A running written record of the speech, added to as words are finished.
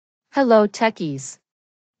Hello techies.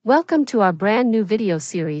 Welcome to our brand new video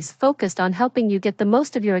series focused on helping you get the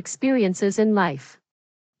most of your experiences in life.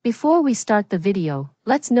 Before we start the video,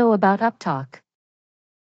 let's know about Upptalk.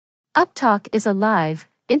 Upptalk is a live,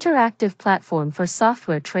 interactive platform for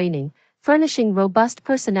software training, furnishing robust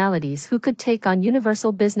personalities who could take on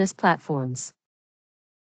universal business platforms.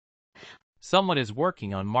 Someone is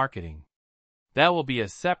working on marketing. That will be a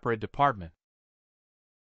separate department.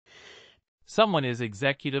 Someone is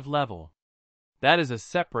executive level. That is a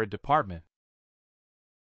separate department.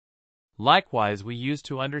 Likewise, we used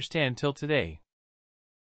to understand till today.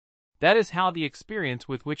 That is how the experience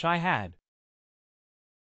with which I had.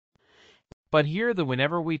 But here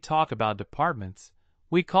whenever we talk about departments,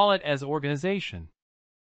 we call it as organization.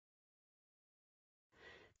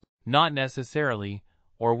 Not necessarily,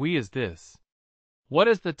 or we as this. What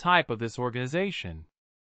is the type of this organization?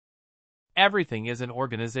 Everything is an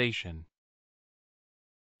organization.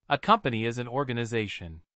 A company is an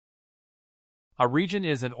organization. A region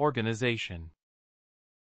is an organization.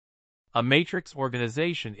 A matrix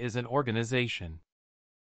organization is an organization.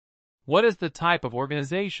 What is the type of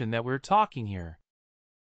organization that we're talking here?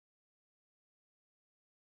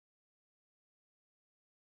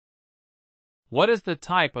 What is the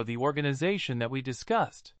type of the organization that we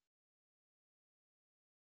discussed?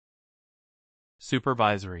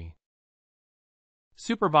 Supervisory.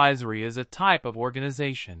 Supervisory is a type of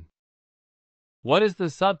organization. What is the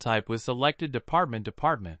subtype with selected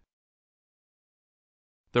department?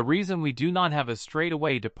 The reason we do not have a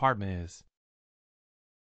straightaway department is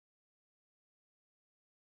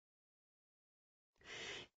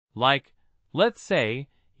like, let's say,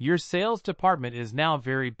 your sales department is now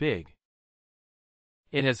very big.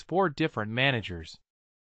 It has 4 different managers.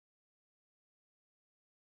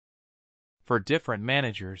 For different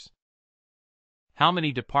managers, how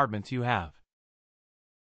many departments you have?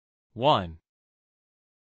 1.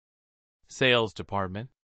 Sales department.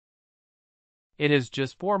 It has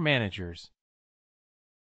just 4 managers.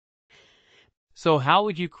 So how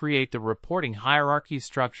would you create the reporting hierarchy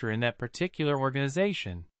structure in that particular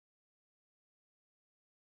organization?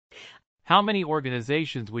 How many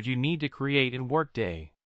organizations would you need to create in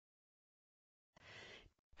Workday?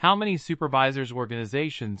 How many supervisors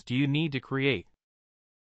organizations do you need to create?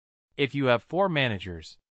 If you have 4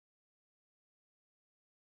 managers,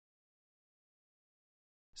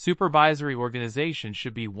 supervisory organization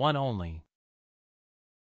should be 1 only.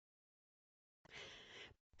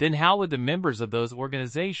 Then how would the members of those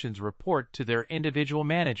organizations report to their individual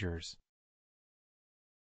managers?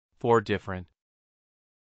 4 different.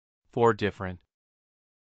 4 different.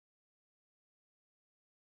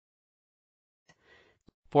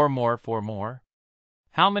 4 more, 4 more.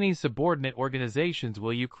 How many subordinate organizations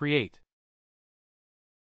will you create?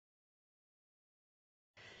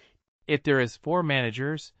 If there is 4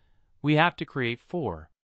 managers, we have to create 4.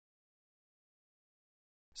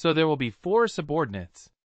 So there will be 4 subordinates.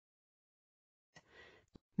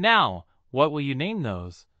 Now, what will you name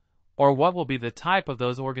those? Or what will be the type of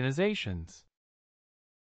those organizations?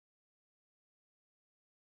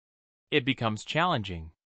 It becomes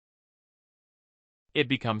challenging. It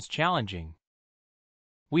becomes challenging.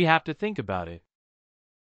 We have to think about it.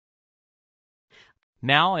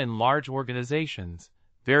 Now in large organizations,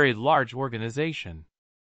 very large organization.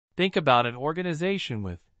 Think about an organization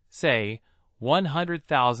with, say,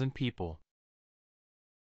 100,000 people.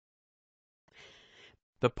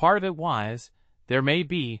 The part of it wise, there may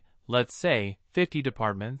be, let's say, 50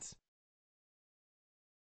 departments.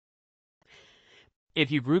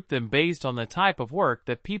 If you group them based on the type of work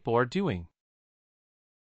that people are doing.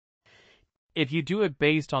 If you do it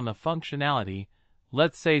based on the functionality,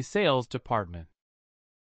 let's say sales department.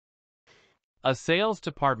 A sales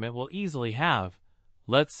department will easily have,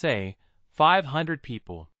 let's say, 500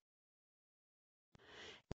 people.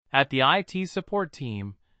 At the IT support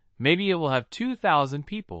team, maybe it will have 2,000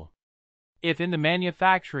 people. If in the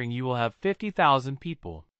manufacturing you will have 50,000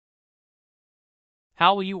 people.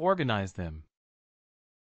 How will you organize them?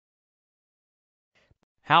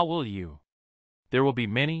 How will you? There will be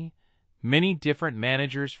many different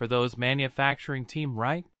managers for those manufacturing team,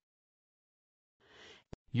 right?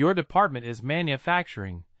 Your department is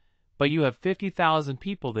manufacturing, but you have 50,000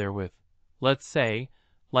 people there with, let's say,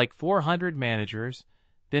 like 400 managers.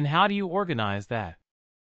 Then how do you organize that?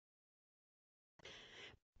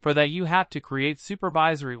 For that you have to create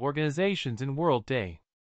supervisory organizations in Workday.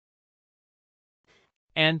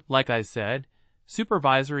 And, like I said,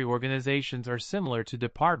 supervisory organizations are similar to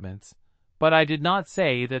departments, but I did not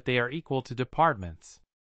say that they are equal to departments.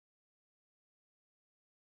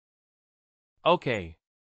 Okay.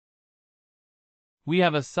 We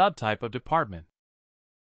have a subtype of department.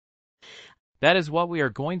 That is what we are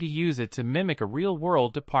going to use it to mimic a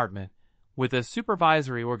real-world department with a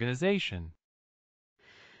supervisory organization.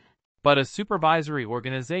 But a supervisory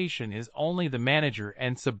organization is only the manager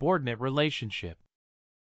and subordinate relationship.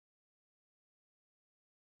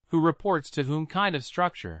 Who reports to whom kind of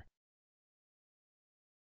structure?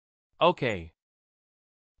 Okay.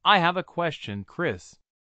 I have a question, Chris.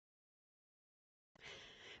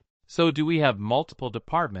 So do we have multiple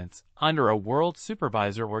departments under a world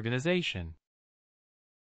supervisor organization?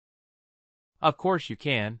 Of course you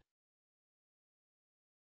can.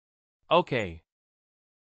 Okay.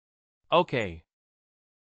 Okay.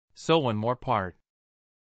 So one more part.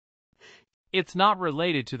 It's not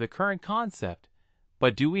related to the current concept,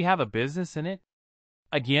 but do we have a business in it?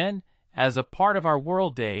 Again, as a part of our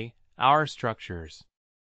Workday, our structures.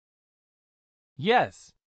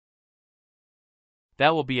 Yes.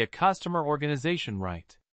 That will be a customer organization,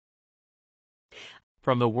 right?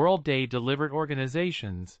 From the Workday delivered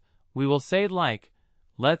organizations, we will say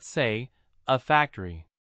let's say, a factory.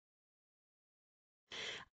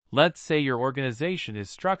 Let's say your organization is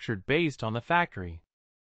structured based on the factory.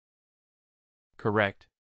 Correct.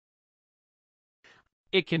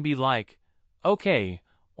 It can be okay,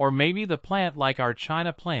 or maybe the plant like our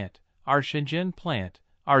China plant, our Shenzhen plant,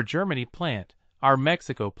 our Germany plant, our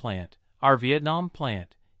Mexico plant, our Vietnam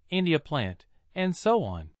plant, India plant, and so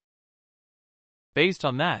on. Based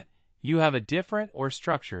on that, you have a different or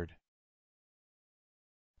structured.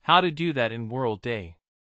 How to do that in Workday?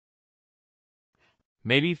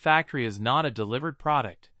 Maybe factory is not a delivered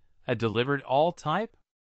product, a delivered all type?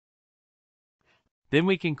 Then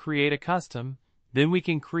we can create a custom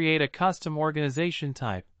organization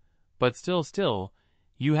type, but still,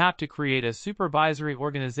 you have to create a supervisory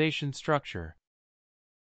organization structure.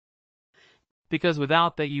 Because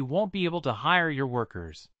without that you won't be able to hire your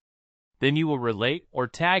workers. Then you will relate or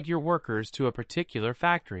tag your workers to a particular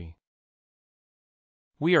factory.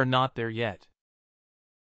 We are not there yet.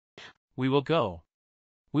 We will go.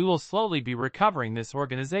 We will slowly be recovering this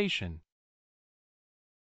organization.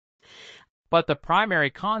 But the primary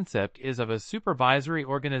concept is of a supervisory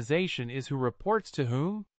organization is who reports to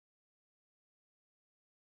whom?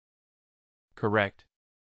 Correct.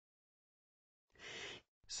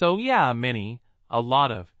 So yeah, a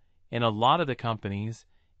lot of the companies,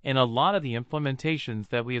 in a lot of the implementations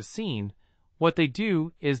that we have seen, what they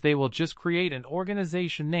do is they will just create an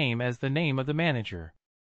organization name as the name of the manager.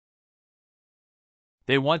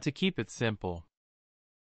 They want to keep it simple.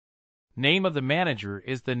 Name of the manager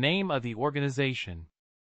is the name of the organization.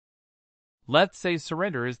 Let's say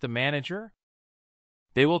Surrender is the manager.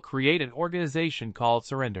 They will create an organization called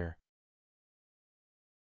Surrender.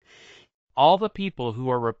 All the people who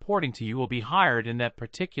are reporting to you will be hired in that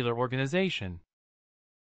particular organization.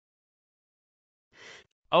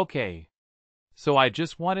 Okay. So I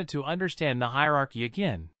just wanted to understand the hierarchy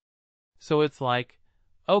again. So it's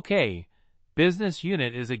okay, business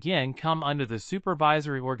unit is again come under the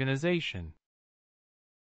supervisory organization.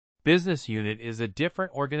 Business unit is a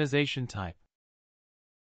different organization type.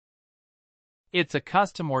 It's a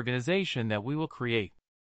custom organization that we will create.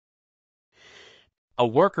 A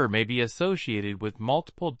worker may be associated with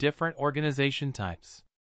multiple different organization types.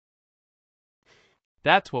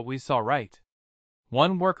 That's what we saw, right?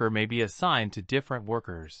 One worker may be assigned to different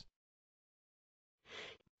workers.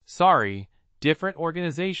 Sorry, different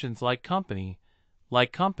organizations like company,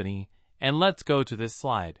 and let's go to this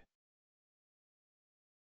slide.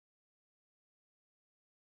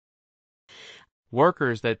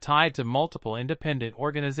 Workers that tied to multiple independent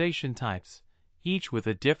organization types, each with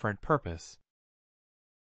a different purpose.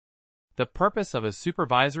 The purpose of a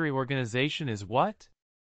supervisory organization is what?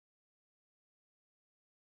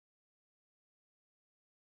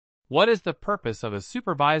 What is the purpose of a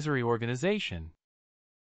supervisory organization?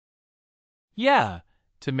 Yeah,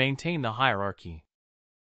 to maintain the hierarchy.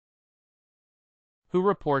 Who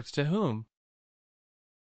reports to whom?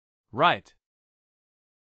 Right.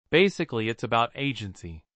 Basically, it's about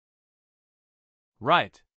agency.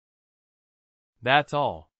 Right. That's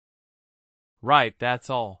all. Right, that's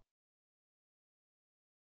all.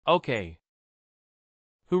 Okay.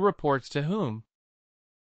 Who reports to whom?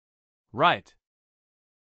 Right.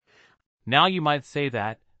 Now you might say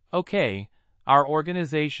that, okay, our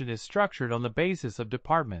organization is structured on the basis of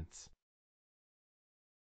departments.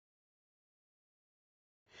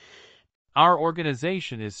 Our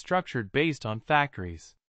organization is structured based on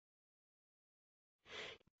factories.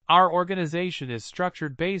 Our organization is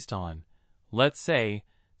structured based on, let's say,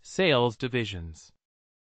 sales divisions.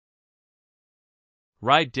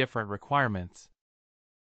 Right, different requirements.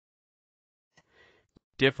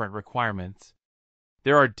 different requirements.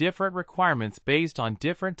 There are different requirements based on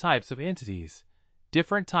different types of entities,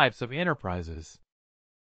 different types of enterprises.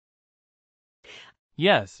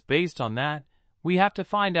 Yes, based on that, we have to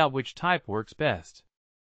find out which type works best.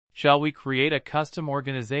 Shall we create a custom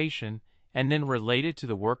organization and then relate it to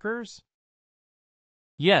the workers?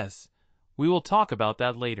 Yes, we will talk about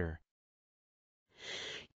that later.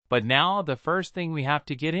 But now the first thing we have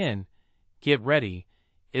to get ready,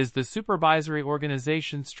 is the supervisory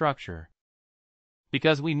organization structure.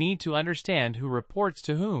 Because we need to understand who reports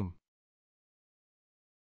to whom.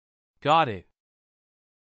 Got it.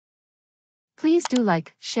 Please do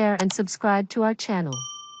like, share, and subscribe to our channel.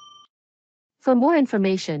 For more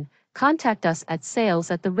information, contact us at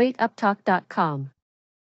sales@upptalk.com.